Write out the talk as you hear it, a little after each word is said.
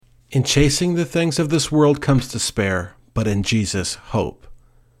In chasing the things of this world comes despair, but in Jesus, hope.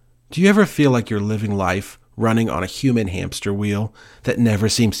 Do you ever feel like you're living life running on a human hamster wheel that never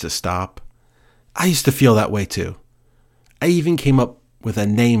seems to stop? I used to feel that way too. I even came up with a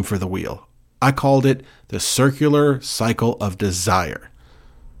name for the wheel. I called it the circular cycle of desire.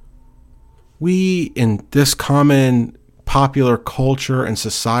 We, in this common popular culture and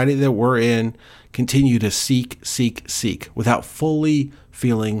society that we're in, continue to seek without fully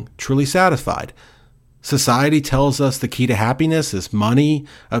feeling truly satisfied. Society tells us the key to happiness is money,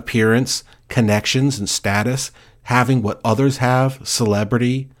 appearance, connections, and status, having what others have,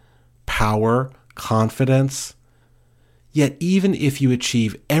 celebrity, power, confidence. Yet even if you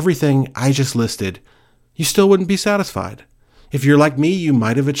achieve everything I just listed, you still wouldn't be satisfied. If you're like me, you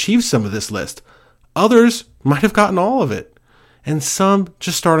might have achieved some of this list. Others might have gotten all of it. And some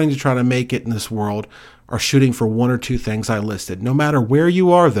just starting to try to make it in this world are shooting for one or two things I listed. No matter where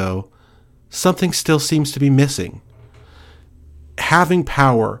you are, though, something still seems to be missing. Having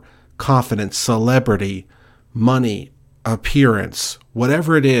power, confidence, celebrity, money, appearance,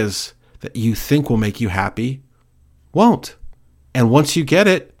 whatever it is that you think will make you happy, won't. And once you get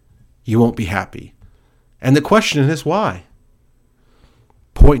it, you won't be happy. And the question is why?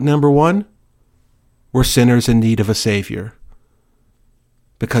 Point number one, we're sinners in need of a Savior.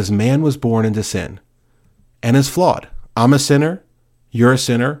 Because man was born into sin and is flawed. I'm a sinner. You're a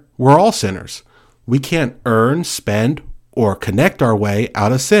sinner. We're all sinners. We can't earn, spend, or connect our way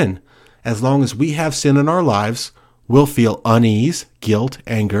out of sin. As long as we have sin in our lives, we'll feel unease, guilt,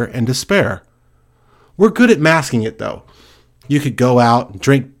 anger, and despair. We're good at masking it, though. You could go out and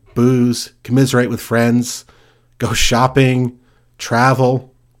drink booze, commiserate with friends, go shopping,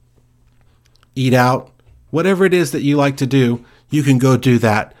 travel, eat out, whatever it is that you like to do. You can go do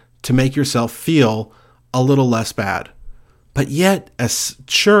that to make yourself feel a little less bad. But yet, as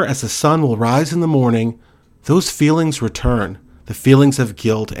sure as the sun will rise in the morning, those feelings return. The feelings of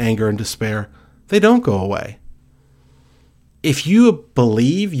guilt, anger, and despair, they don't go away. If you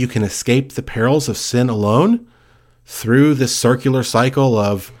believe you can escape the perils of sin alone through this circular cycle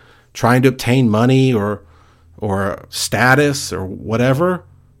of trying to obtain money or status or whatever,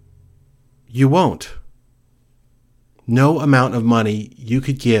 you won't. No amount of money you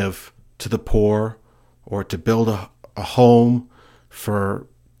could give to the poor or to build a home for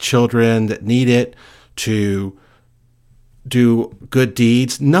children that need it, to do good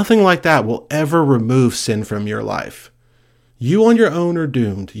deeds, nothing like that will ever remove sin from your life. You on your own are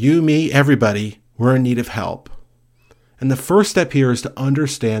doomed. You, me, everybody, we're in need of help. And the first step here is to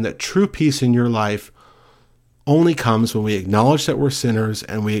understand that true peace in your life only comes when we acknowledge that we're sinners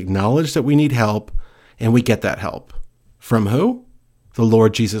and we acknowledge that we need help, and we get that help. From who? The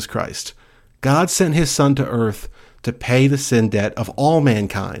Lord Jesus Christ. God sent his Son to earth to pay the sin debt of all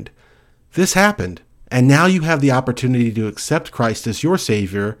mankind. This happened, and now you have the opportunity to accept Christ as your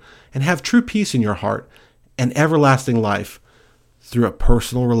Savior and have true peace in your heart and everlasting life through a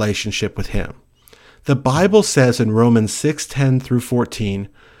personal relationship with him. The Bible says in Romans 6:10 through 14,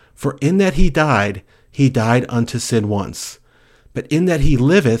 "For in that he died unto sin once. But in that he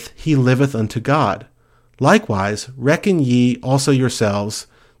liveth unto God. Likewise, reckon ye also yourselves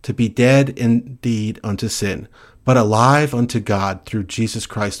to be dead indeed unto sin, but alive unto God through Jesus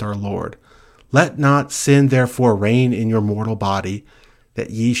Christ our Lord. Let not sin therefore reign in your mortal body, that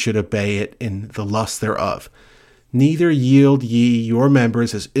ye should obey it in the lust thereof. Neither yield ye your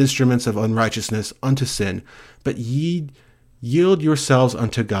members as instruments of unrighteousness unto sin, but ye yield yourselves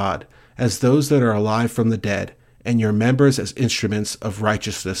unto God, as those that are alive from the dead, and your members as instruments of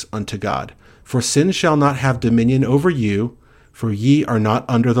righteousness unto God. For sin shall not have dominion over you, for ye are not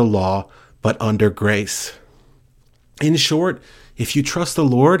under the law, but under grace." In short, if you trust the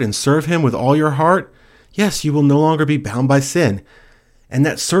Lord and serve him with all your heart, yes, you will no longer be bound by sin. And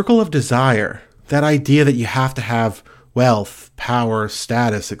that circle of desire, that idea that you have to have wealth, power,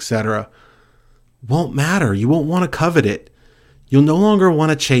 status, etc., won't matter. You won't want to covet it. You'll no longer want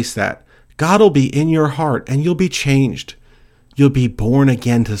to chase that. God will be in your heart and you'll be changed. You'll be born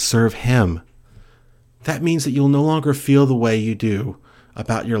again to serve him. That means that you'll no longer feel the way you do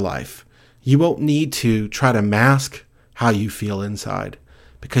about your life. You won't need to try to mask how you feel inside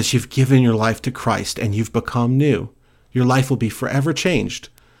because you've given your life to Christ and you've become new. Your life will be forever changed.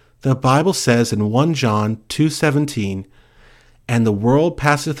 The Bible says in 1 John 2:17, "And the world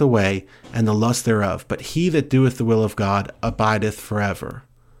passeth away, and the lust thereof, but he that doeth the will of God abideth forever."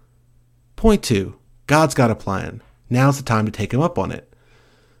 Point 2, God's got a plan. Now's the time to take him up on it.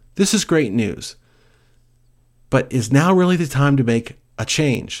 This is great news. But is now really the time to make a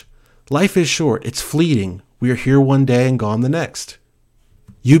change? Life is short. It's fleeting. We are here one day and gone the next.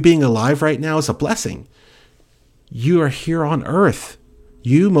 You being alive right now is a blessing. You are here on earth.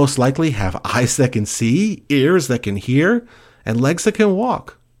 You most likely have eyes that can see, ears that can hear, and legs that can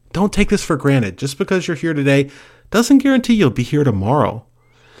walk. Don't take this for granted. Just because you're here today doesn't guarantee you'll be here tomorrow.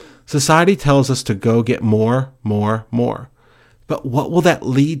 Society tells us to go get more, more, more. But what will that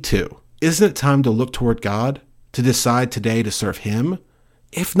lead to? Isn't it time to look toward God, to decide today to serve Him?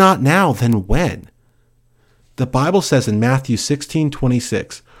 If not now, then when? The Bible says in Matthew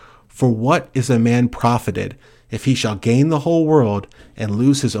 16:26, "For what is a man profited if he shall gain the whole world and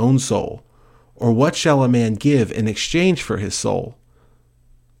lose his own soul? Or what shall a man give in exchange for his soul?"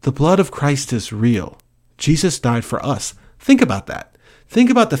 The blood of Christ is real. Jesus died for us. Think about that. Think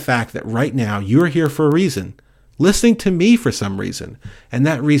about the fact that right now you're here for a reason, listening to me for some reason, and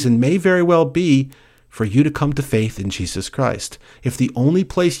that reason may very well be for you to come to faith in Jesus Christ. If the only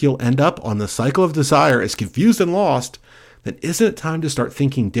place you'll end up on the cycle of desire is confused and lost, then isn't it time to start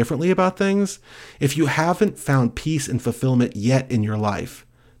thinking differently about things? If you haven't found peace and fulfillment yet in your life,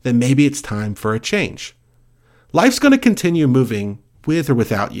 then maybe it's time for a change. Life's going to continue moving with or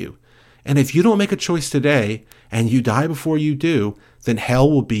without you. And if you don't make a choice today and you die before you do, then hell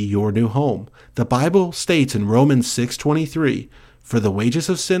will be your new home. The Bible states in Romans 6:23, "For the wages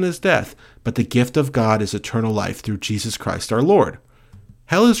of sin is death, but the gift of God is eternal life through Jesus Christ our Lord."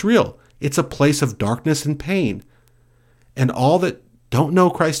 Hell is real. It's a place of darkness and pain. And all that don't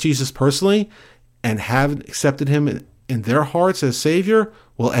know Christ Jesus personally and haven't accepted Him in their hearts as Savior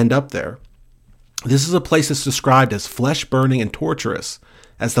will end up there. This is a place that's described as flesh-burning and torturous,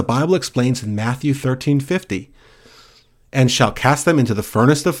 as the Bible explains in Matthew 13:50, "And shall cast them into the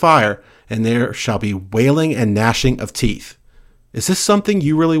furnace of fire, and there shall be wailing and gnashing of teeth." Is this something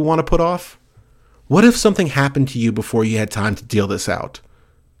you really want to put off? What if something happened to you before you had time to deal this out?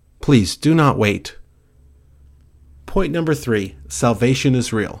 Please do not wait. Point number 3, salvation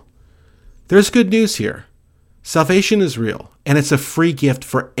is real. There's good news here. Salvation is real, and it's a free gift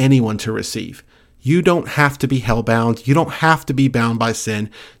for anyone to receive. You don't have to be hellbound. You don't have to be bound by sin.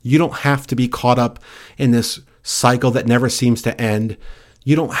 You don't have to be caught up in this cycle that never seems to end.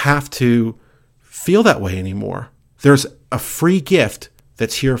 You don't have to feel that way anymore. There's a free gift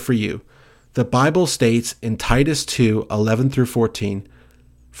that's here for you. The Bible states in Titus 2:11-14,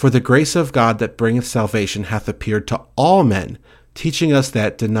 "For the grace of God that bringeth salvation hath appeared to all men, teaching us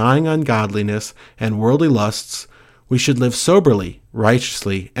that, denying ungodliness and worldly lusts, we should live soberly,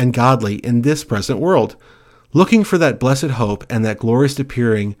 righteously, and godly in this present world, looking for that blessed hope and that glorious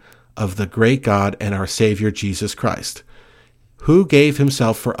appearing of the great God and our Savior Jesus Christ, who gave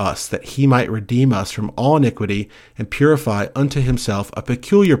himself for us, that he might redeem us from all iniquity and purify unto himself a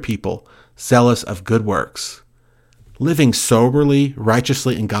peculiar people, zealous of good works." Living soberly,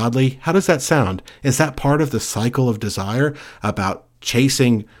 righteously, and godly, how does that sound? Is that part of the cycle of desire about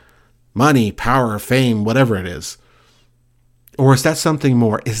chasing money, power, fame, whatever it is? Or is that something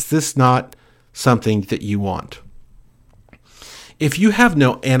more? Is this not something that you want? If you have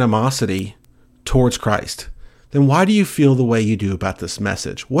no animosity towards Christ, then why do you feel the way you do about this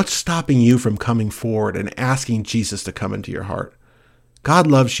message? What's stopping you from coming forward and asking Jesus to come into your heart? God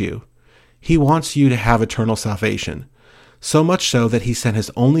loves you. He wants you to have eternal salvation, so much so that he sent his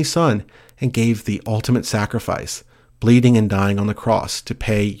only Son and gave the ultimate sacrifice, bleeding and dying on the cross to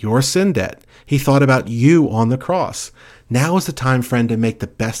pay your sin debt. He thought about you on the cross. Now is the time, friend, to make the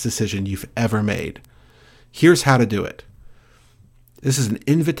best decision you've ever made. Here's how to do it. This is an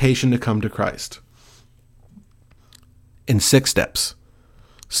invitation to come to Christ in 6 steps.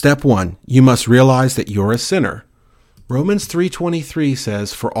 Step 1, you must realize that you're a sinner. Romans 3:23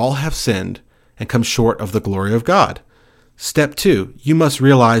 says, "For all have sinned and come short of the glory of God." Step 2, you must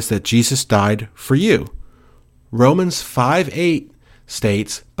realize that Jesus died for you. Romans 5:8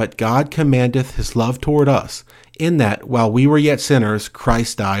 states, "But God commandeth his love toward us, in that while we were yet sinners,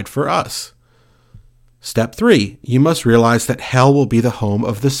 Christ died for us." Step 3, you must realize that hell will be the home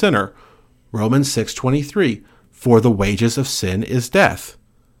of the sinner. Romans 6:23, "For the wages of sin is death."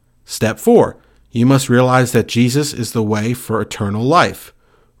 Step 4, you must realize that Jesus is the way for eternal life.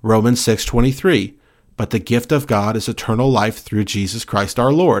 Romans 6:23, "But the gift of God is eternal life through Jesus Christ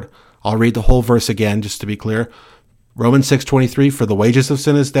our Lord." I'll read the whole verse again just to be clear. Romans 6:23, "For the wages of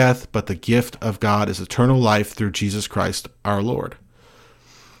sin is death, but the gift of God is eternal life through Jesus Christ our Lord."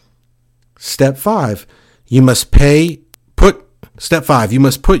 Step 5, you must put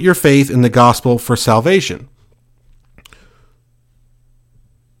your faith in the gospel for salvation.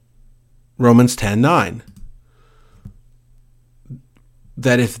 Romans 10:9,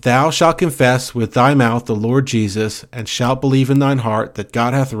 "That if thou shalt confess with thy mouth the Lord Jesus, and shalt believe in thine heart that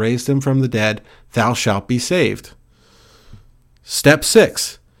God hath raised him from the dead, thou shalt be saved." Step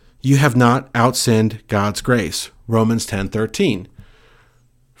 6, You have not outsinned God's grace. Romans 10:13.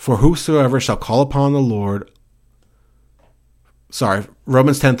 For whosoever shall call upon the Lord,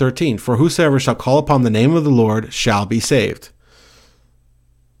 Romans 10:13. For whosoever shall call upon the name of the Lord shall be saved.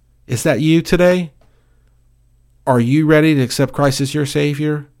 Is that you today? Are you ready to accept Christ as your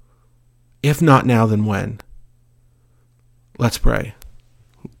Savior? If not now, then when? Let's pray.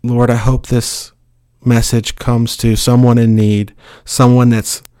 Lord, I hope this message comes to someone in need, someone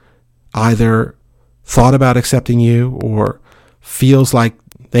that's either thought about accepting you or feels like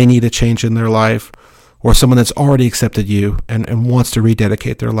they need a change in their life, or someone that's already accepted you and wants to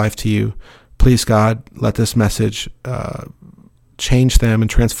rededicate their life to you. Please, God, let this message change them and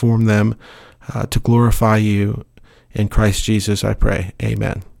transform them to glorify you. In Christ Jesus, I pray.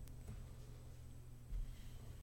 Amen.